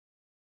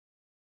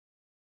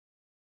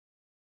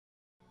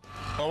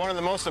Well, one of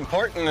the most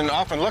important and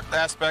often looked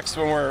aspects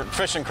when we're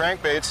fishing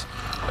crankbaits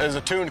is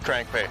a tuned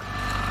crankbait.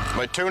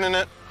 By tuning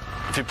it,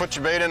 if you put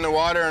your bait in the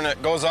water and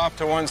it goes off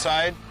to one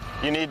side,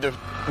 you need to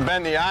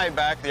bend the eye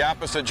back the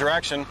opposite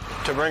direction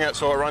to bring it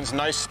so it runs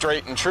nice,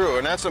 straight, and true.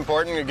 And that's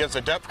important. It gets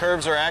the depth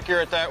curves are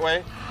accurate that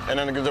way, and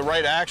then the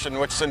right action,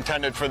 which is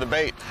intended for the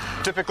bait.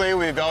 Typically,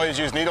 we've always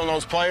used needle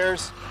nose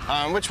pliers,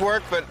 which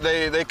work, but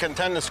they can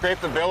tend to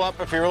scrape the bill up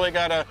if you really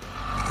got to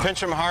pinch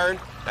them hard,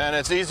 and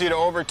it's easy to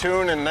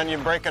over-tune, and then you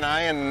break an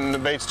eye and the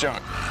bait's junk.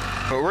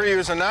 What we're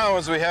using now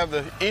is we have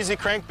the Easy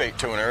Crankbait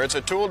Tuner. It's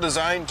a tool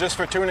designed just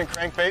for tuning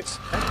crankbaits.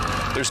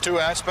 There's two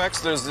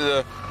aspects. There's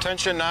the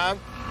tension knob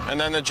and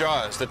then the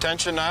jaws. The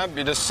tension knob,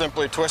 you just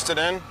simply twist it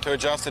in to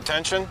adjust the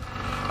tension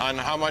on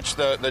how much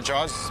the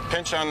jaws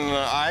pinch on the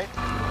eye.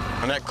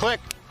 And that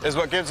click is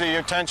what gives you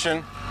your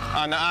tension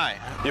on the eye.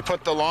 You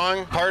put the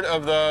long part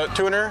of the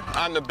tuner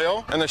on the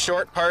bill and the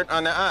short part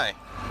on the eye.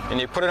 And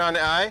you put it on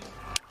the eye,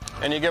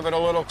 and you give it a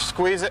little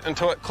squeeze it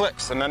until it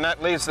clicks, and then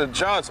that leaves the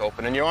jaws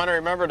open. And you want to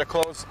remember to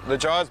close the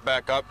jaws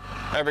back up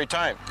every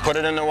time. Put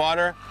it in the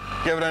water,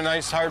 give it a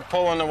nice hard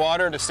pull in the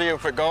water to see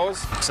if it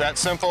goes. It's that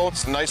simple.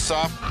 It's a nice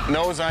soft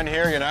nose on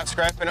here. You're not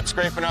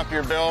scraping up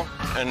your bill,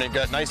 and you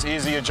got nice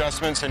easy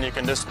adjustments, and you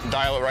can just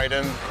dial it right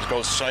in. It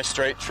goes nice,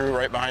 straight, true,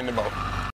 right behind the boat.